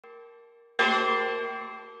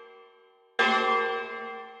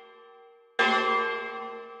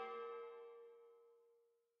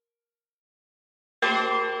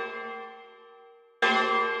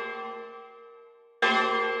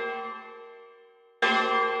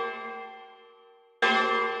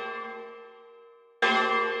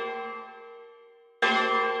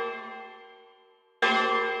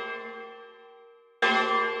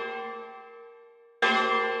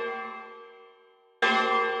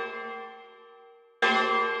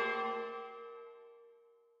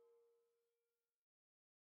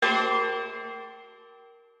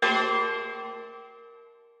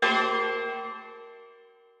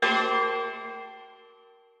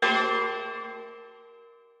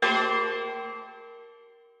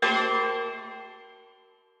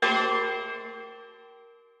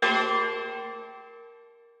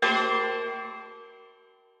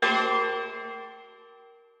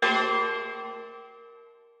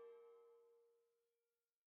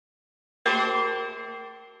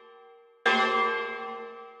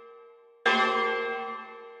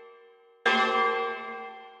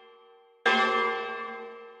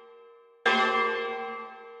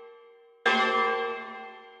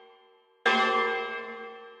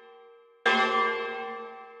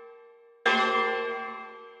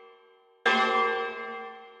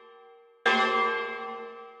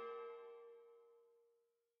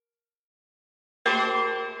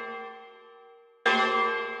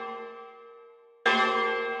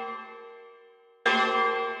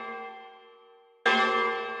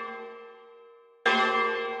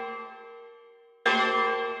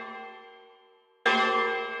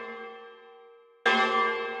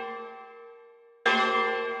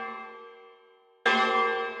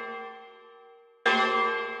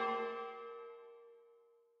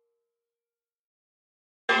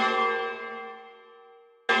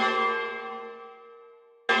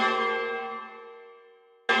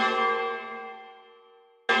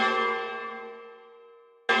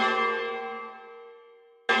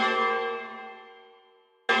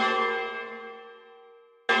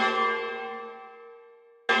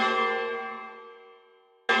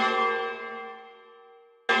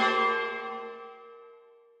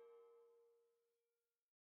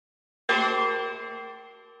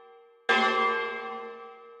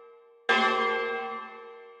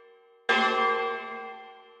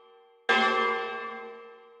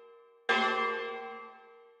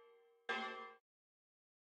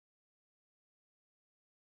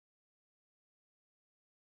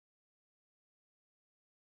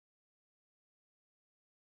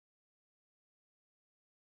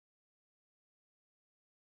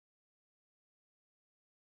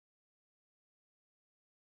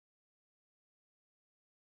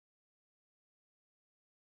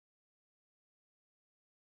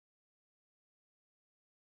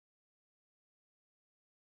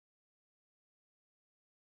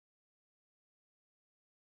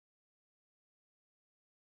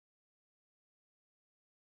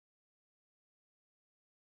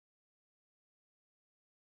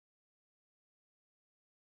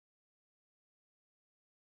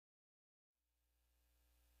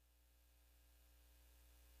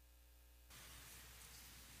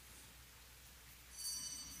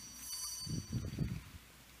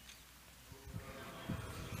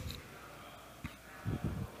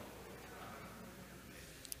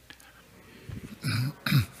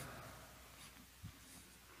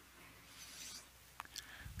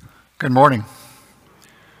Good morning.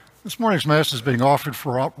 This morning's Mass is being offered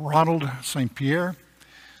for Ronald St. Pierre.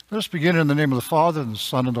 Let us begin in the name of the Father, and the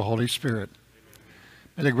Son, and the Holy Spirit.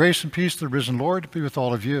 May the grace and peace of the risen Lord be with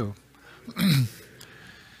all of you.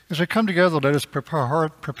 As we come together, let us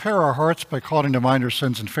prepare our hearts by calling to mind our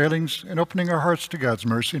sins and failings and opening our hearts to God's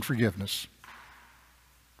mercy and forgiveness.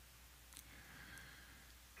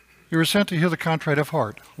 You were sent to heal the contrite of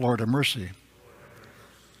heart. Lord, have mercy.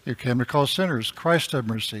 You came to call sinners. Christ, have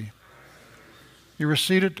mercy. You were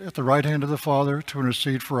seated at the right hand of the Father to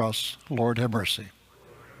intercede for us. Lord, have mercy.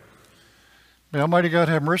 May Almighty God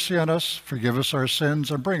have mercy on us, forgive us our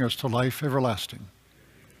sins, and bring us to life everlasting.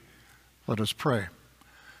 Let us pray.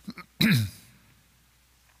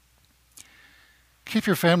 Keep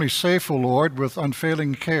your family safe, O Lord, with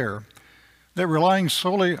unfailing care, that relying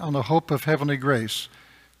solely on the hope of heavenly grace,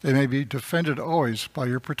 they may be defended always by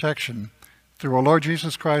your protection. Through our Lord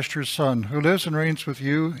Jesus Christ, your Son, who lives and reigns with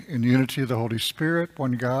you in the unity of the Holy Spirit,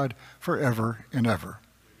 one God, forever and ever.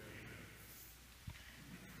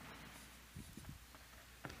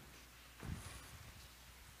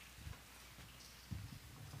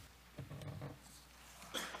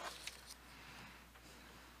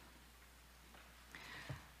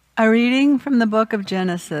 A reading from the book of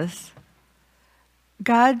Genesis.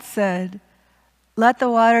 God said, "Let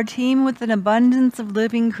the water teem with an abundance of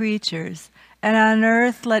living creatures, and on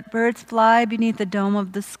earth let birds fly beneath the dome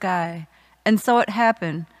of the sky." And so it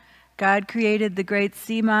happened. God created the great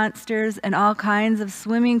sea monsters and all kinds of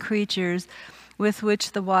swimming creatures with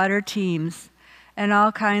which the water teems, and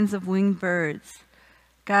all kinds of winged birds.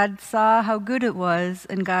 God saw how good it was,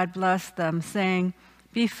 and God blessed them, saying,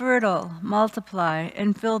 "Be fertile, multiply,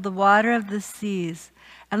 and fill the water of the seas,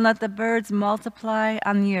 and let the birds multiply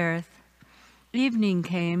on the earth." Evening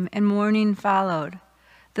came, and morning followed,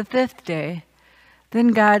 the fifth day.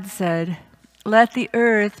 Then God said, "Let the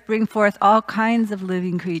earth bring forth all kinds of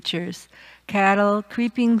living creatures, cattle,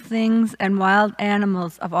 creeping things, and wild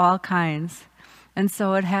animals of all kinds." And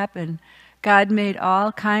so it happened. God made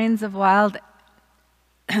all kinds of wild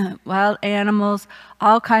animals,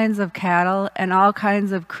 all kinds of cattle, and all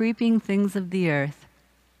kinds of creeping things of the earth.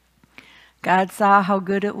 God saw how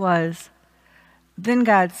good it was. Then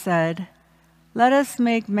God said, "Let us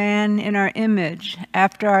make man in our image,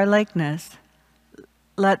 after our likeness.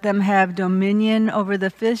 Let them have dominion over the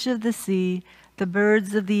fish of the sea, the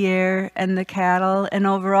birds of the air, and the cattle, and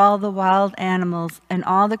over all the wild animals, and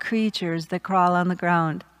all the creatures that crawl on the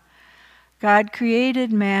ground." God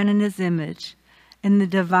created man in his image. In the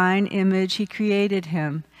divine image he created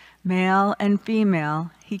him. Male and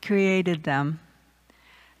female he created them.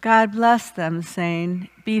 God blessed them, saying,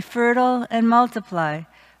 "Be fertile and multiply,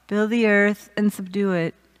 fill the earth and subdue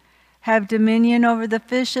it. Have dominion over the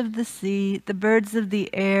fish of the sea, the birds of the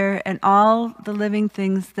air, and all the living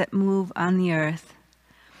things that move on the earth."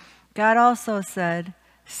 God also said,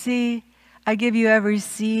 "See, I give you every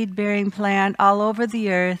seed-bearing plant all over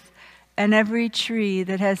the earth, and every tree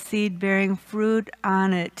that has seed-bearing fruit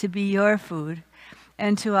on it to be your food,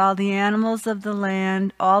 and to all the animals of the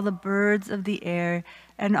land, all the birds of the air,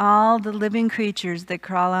 and all the living creatures that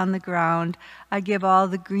crawl on the ground, I give all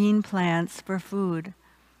the green plants for food."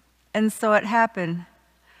 And so it happened.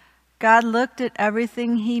 God looked at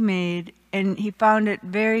everything he made, and he found it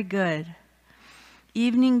very good.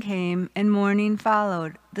 Evening came, and morning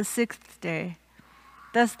followed, the sixth day.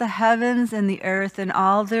 Thus the heavens and the earth and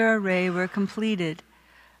all their array were completed.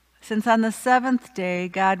 Since on the seventh day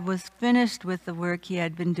God was finished with the work he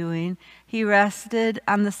had been doing, he rested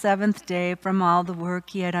on the seventh day from all the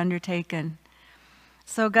work he had undertaken.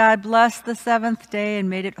 So God blessed the seventh day and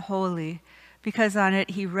made it holy, because on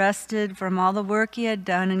it he rested from all the work he had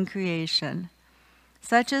done in creation.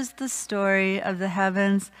 Such is the story of the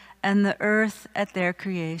heavens and the earth at their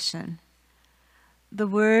creation. The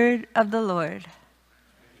word of the Lord.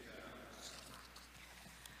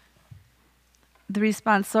 The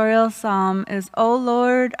responsorial psalm is, "O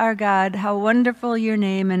Lord our God, how wonderful your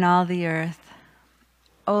name in all the earth."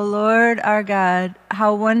 O Lord our God,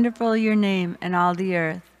 how wonderful your name in all the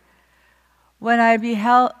earth. When I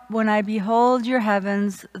behold your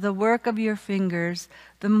heavens, the work of your fingers,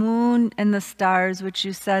 the moon and the stars which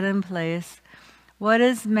you set in place, what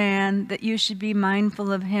is man that you should be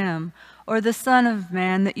mindful of him, or the son of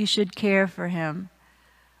man that you should care for him?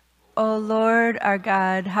 O Lord our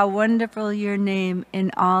God, how wonderful your name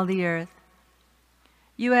in all the earth.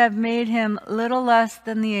 You have made him little less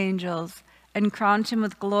than the angels, and crowned him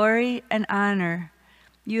with glory and honor.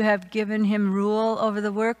 You have given him rule over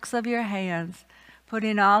the works of your hands,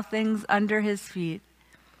 putting all things under his feet.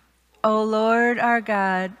 O Lord our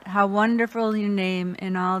God, how wonderful your name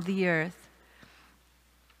in all the earth.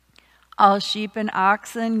 All sheep and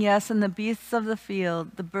oxen, yes, and the beasts of the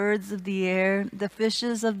field, the birds of the air, the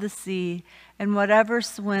fishes of the sea, and whatever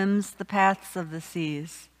swims the paths of the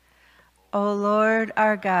seas. O Lord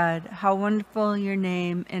our God, how wonderful your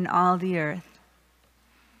name in all the earth.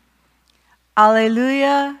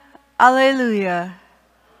 Alleluia, alleluia.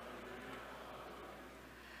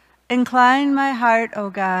 Incline my heart, O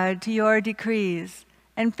God, to your decrees,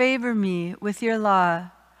 and favor me with your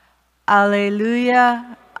law.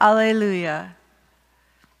 Alleluia, alleluia.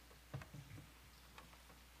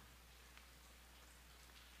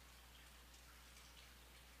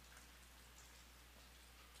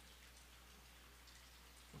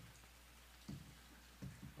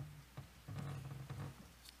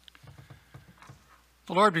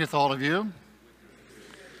 The Lord be with all of you.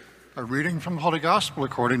 A reading from the Holy Gospel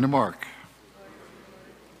according to Mark.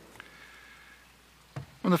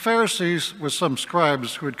 When the Pharisees, with some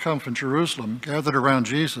scribes who had come from Jerusalem, gathered around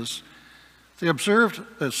Jesus, they observed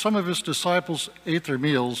that some of his disciples ate their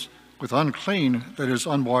meals with unclean, that is,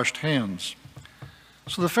 unwashed hands.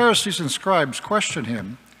 So the Pharisees and scribes questioned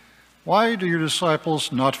him, "Why do your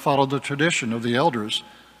disciples not follow the tradition of the elders,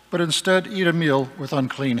 but instead eat a meal with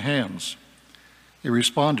unclean hands?" He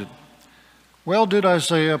responded, "Well did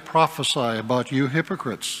Isaiah prophesy about you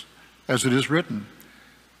hypocrites, as it is written,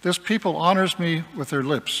 'This people honors me with their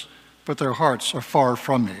lips, but their hearts are far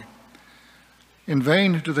from me. In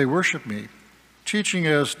vain do they worship me, teaching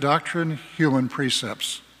as doctrine human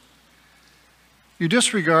precepts.' You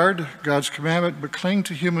disregard God's commandment, but cling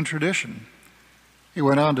to human tradition." He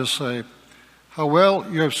went on to say, "How well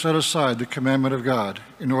you have set aside the commandment of God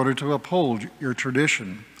in order to uphold your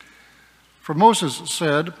tradition. For Moses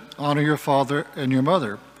said, 'Honor your father and your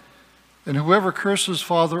mother,' and whoever curses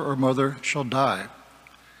father or mother shall die.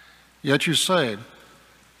 Yet you say,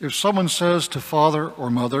 if someone says to father or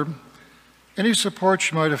mother, 'Any support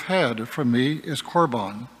you might have had from me is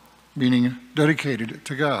korban,' meaning dedicated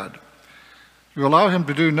to God, you allow him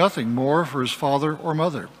to do nothing more for his father or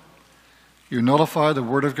mother. You nullify the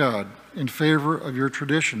word of God in favor of your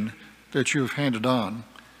tradition that you have handed on,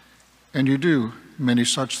 and you do many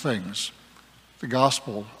such things." The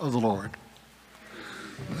Gospel of the Lord.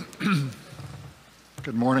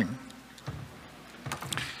 Good morning.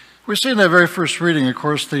 We see in that very first reading, of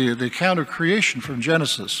course, the account of creation from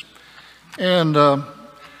Genesis. And I'm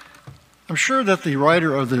sure that the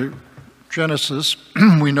writer of the Genesis,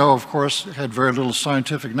 we know, of course, had very little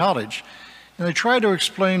scientific knowledge. And they tried to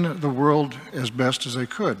explain the world as best as they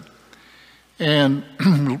could, and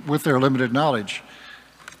with their limited knowledge.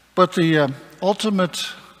 But the ultimate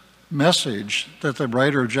message that the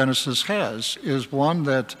writer of Genesis has is one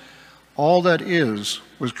that all that is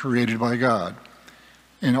was created by God,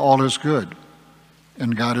 and all is good,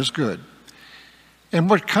 and God is good. And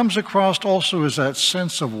what comes across also is that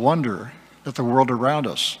sense of wonder at the world around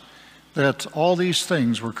us, that all these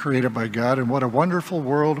things were created by God, and what a wonderful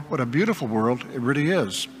world, what a beautiful world it really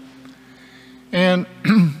is. And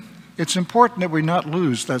it's important that we not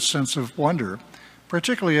lose that sense of wonder,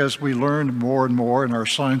 particularly as we learn more and more and our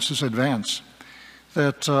sciences advance,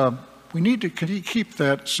 that we need to keep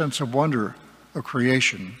that sense of wonder of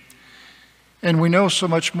creation. And we know so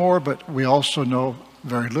much more, but we also know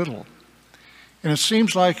very little. And it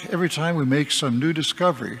seems like every time we make some new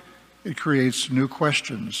discovery, it creates new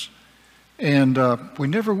questions. And we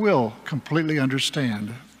never will completely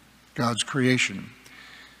understand God's creation.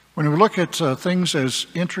 When we look at things as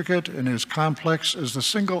intricate and as complex as the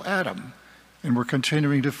single atom, and we're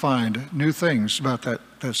continuing to find new things about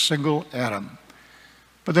that single atom.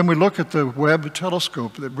 But then we look at the Webb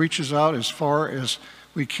telescope that reaches out as far as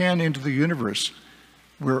we can into the universe.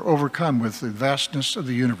 We're overcome with the vastness of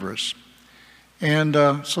the universe. And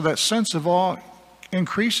so that sense of awe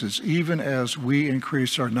increases even as we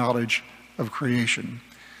increase our knowledge of creation.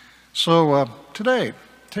 So today,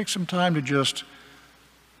 take some time to just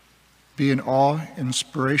be in awe,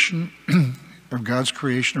 inspiration of God's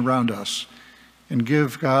creation around us, and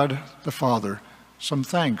give God the Father some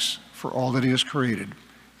thanks for all that he has created.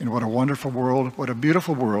 And what a wonderful world, what a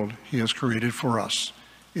beautiful world he has created for us.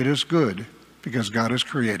 It is good because God has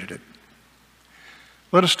created it.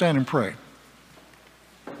 Let us stand and pray.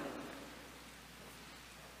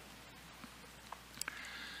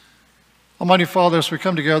 Almighty Father, as we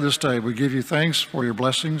come together this day, we give you thanks for your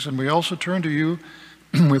blessings, and we also turn to you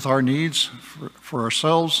with our needs for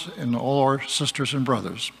ourselves and all our sisters and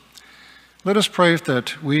brothers. Let us pray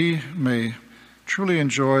that we may truly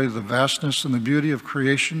enjoy the vastness and the beauty of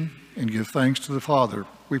creation and give thanks to the Father.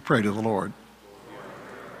 We pray to the Lord.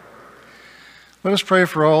 Let us pray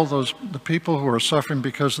for all the people who are suffering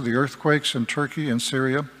because of the earthquakes in Turkey and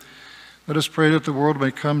Syria, Let us pray that the world may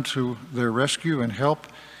come to their rescue and help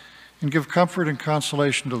and give comfort and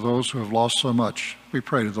consolation to those who have lost so much. We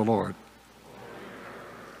pray to the Lord.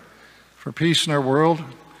 For peace in our world,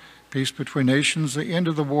 peace between nations, the end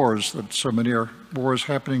of the wars, that so many are wars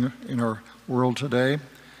happening in our world today,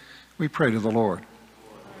 we pray to the Lord.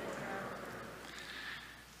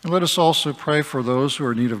 And let us also pray for those who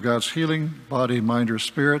are in need of God's healing, body, mind, or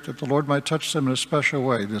spirit, that the Lord might touch them in a special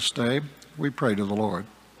way this day. We pray to the Lord.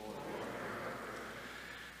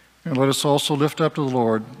 And let us also lift up to the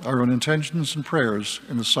Lord our own intentions and prayers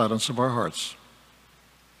in the silence of our hearts.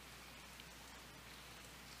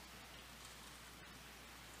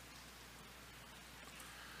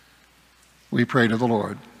 We pray to the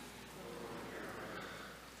Lord.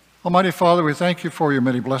 Almighty Father, we thank you for your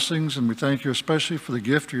many blessings, and we thank you especially for the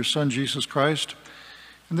gift of your Son, Jesus Christ.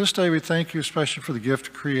 And this day we thank you especially for the gift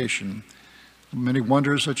of creation, the many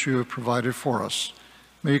wonders that you have provided for us.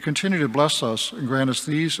 May you continue to bless us and grant us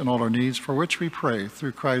these and all our needs, for which we pray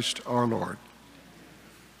through Christ our Lord.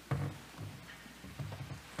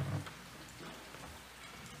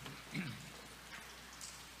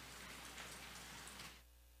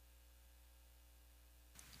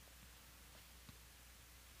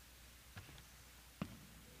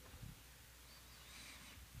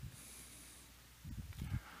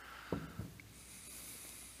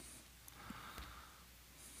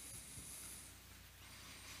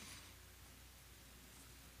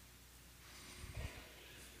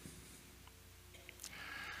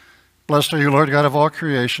 Blessed are you, Lord God of all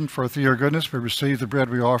creation, for through your goodness we receive the bread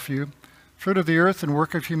we offer you, fruit of the earth and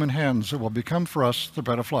work of human hands that will become for us the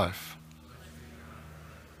bread of life.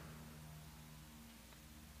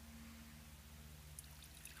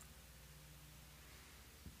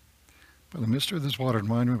 By the mystery of this water and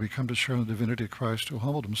wine, we come to share in the divinity of Christ, who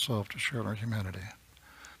humbled himself to share in our humanity.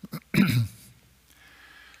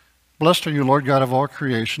 Blessed are you, Lord God of all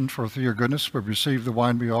creation, for through your goodness we receive the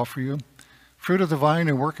wine we offer you, fruit of the vine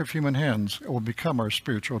and work of human hands. It will become our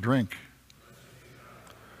spiritual drink.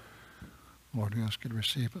 Lord, we ask you to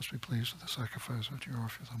receive us, be pleased with the sacrifice that you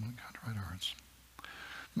offer them in contrite hearts.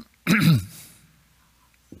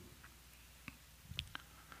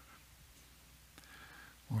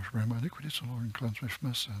 Wash away my iniquities, O Lord, and cleanse me from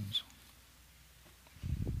my sins.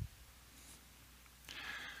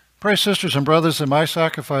 Pray, sisters and brothers, that my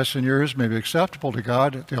sacrifice and yours may be acceptable to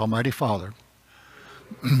God, the Almighty Father.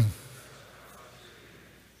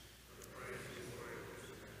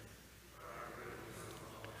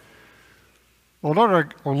 O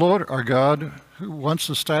Lord our God, who once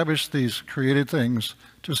established these created things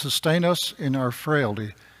to sustain us in our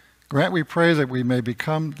frailty, grant, we pray, that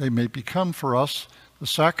they may become for us the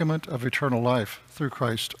sacrament of eternal life through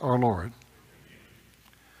Christ our Lord.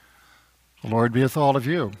 The Lord be with all of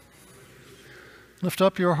you. Lift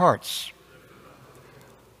up your hearts.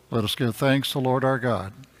 Let us give thanks to the Lord our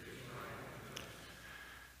God.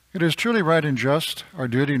 It is truly right and just, our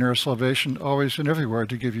duty and our salvation, always and everywhere,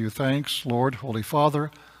 to give you thanks, Lord, Holy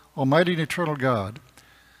Father, Almighty and eternal God.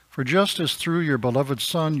 For just as through your beloved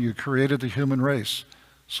Son you created the human race,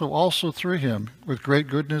 so also through him, with great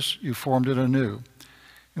goodness, you formed it anew.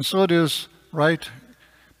 And so it is right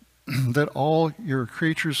that all your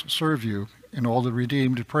creatures serve you, and all the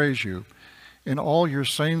redeemed praise you, and all your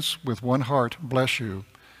saints with one heart bless you.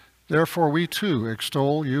 Therefore we too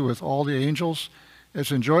extol you with all the angels, as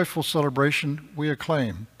in joyful celebration we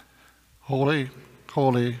acclaim, Holy,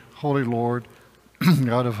 holy, holy Lord,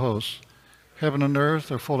 God of hosts, heaven and earth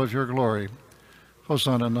are full of your glory.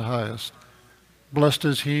 Hosanna in the highest. Blessed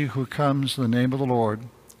is he who comes in the name of the Lord.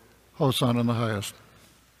 Hosanna in the highest.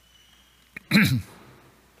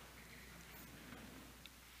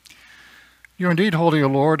 You are indeed holy, O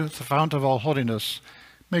Lord, the fount of all holiness.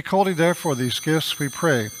 Make holy, therefore, these gifts, we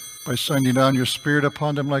pray, by sending down your Spirit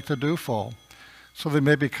upon them like the dewfall, so they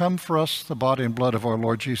may become for us the body and blood of our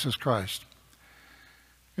Lord Jesus Christ.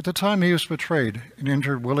 At the time he was betrayed and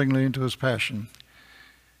entered willingly into his passion,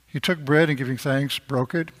 he took bread and, giving thanks,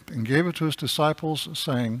 broke it and gave it to his disciples,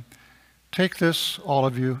 saying, "Take this, all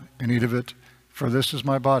of you, and eat of it, for this is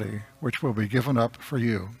my body, which will be given up for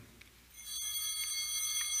you."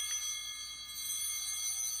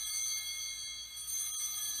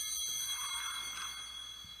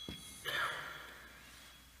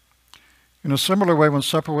 In a similar way, when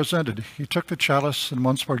supper was ended, he took the chalice, and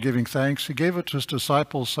once more giving thanks, he gave it to his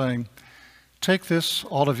disciples, saying, "Take this,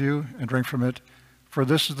 all of you, and drink from it, for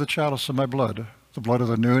this is the chalice of my blood, the blood of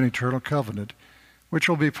the new and eternal covenant, which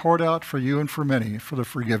will be poured out for you and for many for the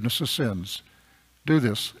forgiveness of sins. Do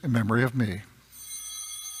this in memory of me."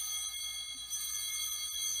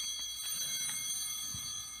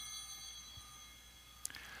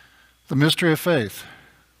 The mystery of faith.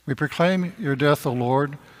 We proclaim your death, O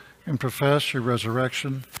Lord, and profess your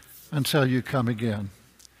resurrection until you come again.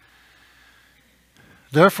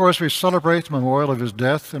 Therefore, as we celebrate the memorial of his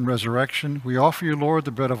death and resurrection, we offer you, Lord,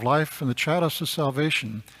 the bread of life and the chalice of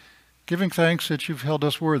salvation, giving thanks that you've held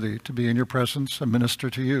us worthy to be in your presence and minister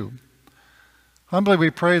to you. Humbly we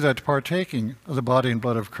pray that, partaking of the body and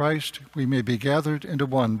blood of Christ, we may be gathered into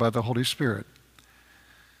one by the Holy Spirit.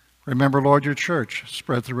 Remember, Lord, your church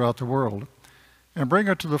spread throughout the world, and bring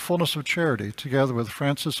her to the fullness of charity, together with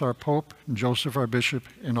Francis our Pope and Joseph our Bishop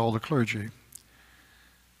and all the clergy.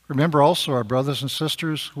 Remember also our brothers and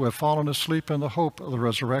sisters who have fallen asleep in the hope of the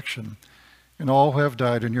resurrection, and all who have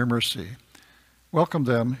died in your mercy. Welcome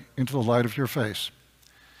them into the light of your face.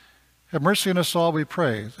 Have mercy on us all, we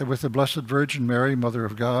pray, that with the Blessed Virgin Mary, Mother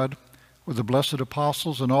of God, with the blessed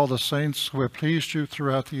apostles and all the saints who have pleased you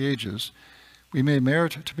throughout the ages, we may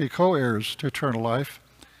merit to be co-heirs to eternal life,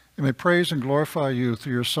 and may praise and glorify you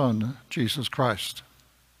through your Son, Jesus Christ.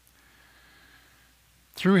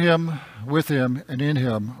 Through him, with him, and in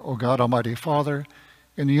him, O God, Almighty Father,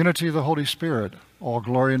 in the unity of the Holy Spirit, all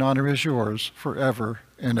glory and honor is yours forever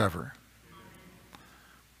and ever.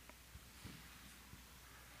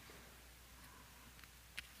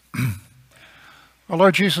 Our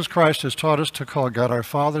Lord Jesus Christ has taught us to call God our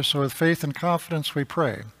Father, so with faith and confidence we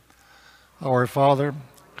pray. Our Father,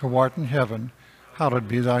 who art in heaven, hallowed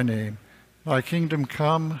be thy name. Thy kingdom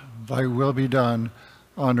come, thy will be done,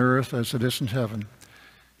 on earth as it is in heaven.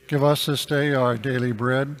 Give us this day our daily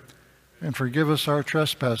bread, and forgive us our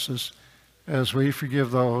trespasses, as we forgive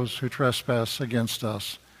those who trespass against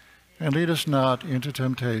us. And lead us not into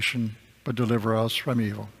temptation, but deliver us from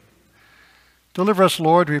evil. Deliver us,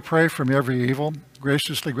 Lord, we pray, from every evil.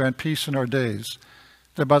 Graciously grant peace in our days,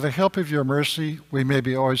 that by the help of your mercy we may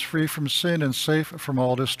be always free from sin and safe from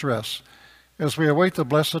all distress, as we await the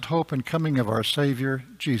blessed hope and coming of our Savior,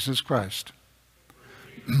 Jesus Christ.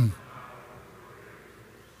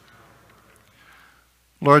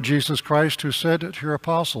 Lord Jesus Christ, who said to your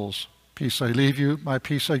apostles, "Peace I leave you, my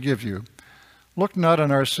peace I give you," look not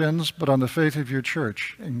on our sins, but on the faith of your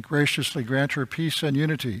church, and graciously grant her peace and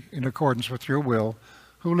unity in accordance with your will,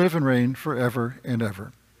 who live and reign forever and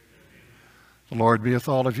ever. The Lord be with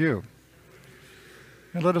all of you.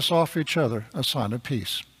 And let us offer each other a sign of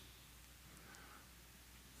peace.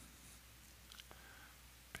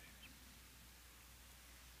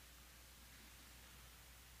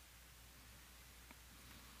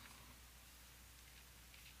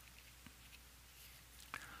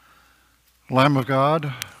 Lamb of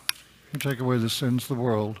God, who take away the sins of the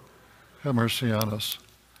world, have mercy on us.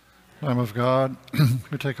 Lamb of God,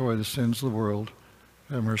 who take away the sins of the world,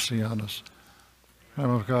 have mercy on us. Lamb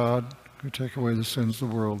of God, who take away the sins of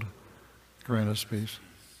the world, grant us peace.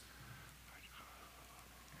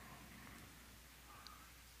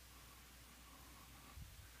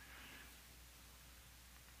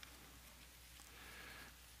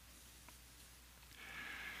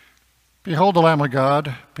 Behold the Lamb of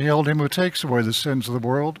God, behold him who takes away the sins of the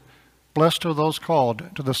world. Blessed are those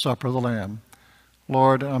called to the supper of the Lamb.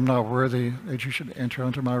 Lord, I'm not worthy that you should enter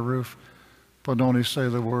under my roof, but only say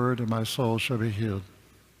the word, and my soul shall be healed.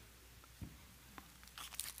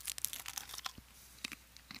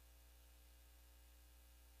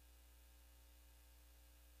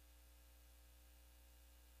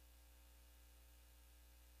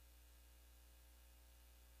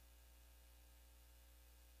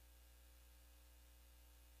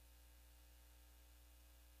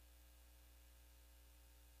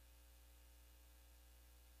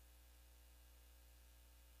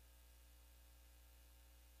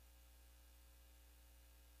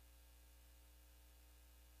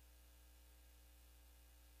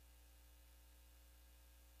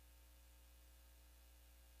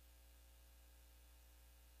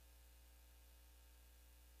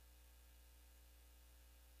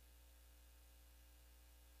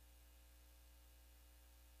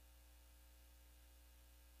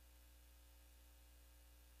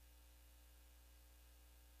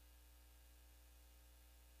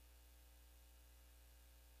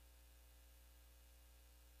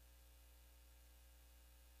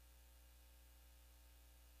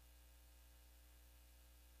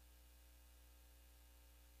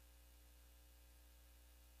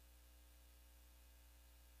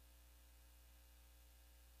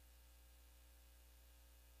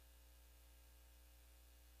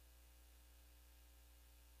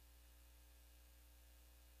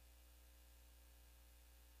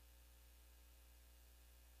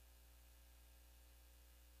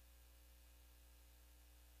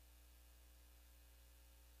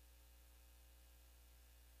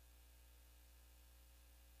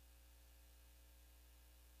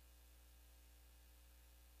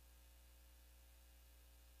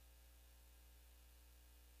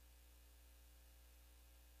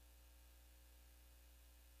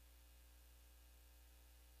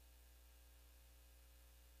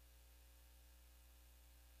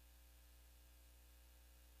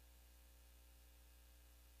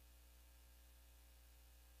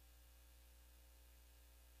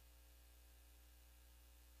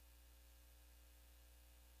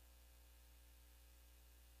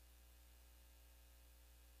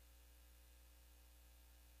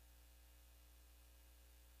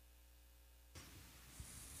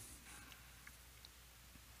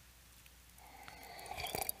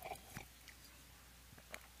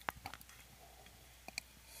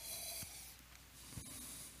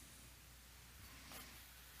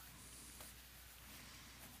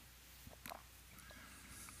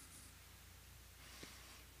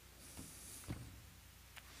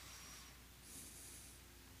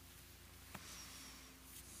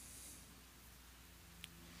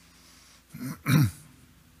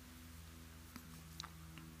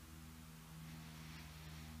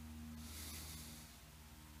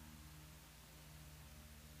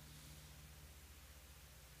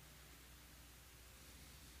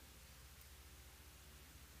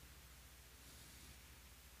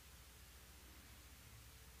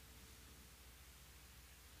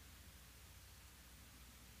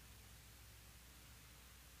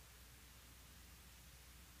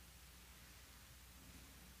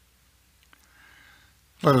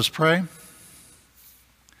 Let us pray.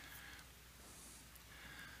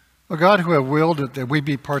 O God, who have willed that we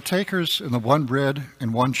be partakers in the one bread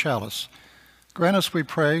and one chalice, grant us, we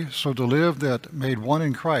pray, so to live that, made one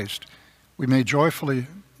in Christ, we may joyfully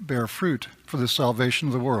bear fruit for the salvation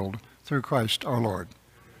of the world through Christ our Lord.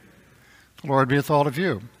 The Lord be with all of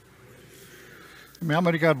you. May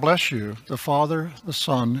Almighty God bless you, the Father, the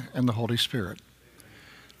Son, and the Holy Spirit.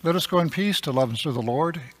 Let us go in peace to love and serve the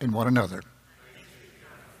Lord and one another.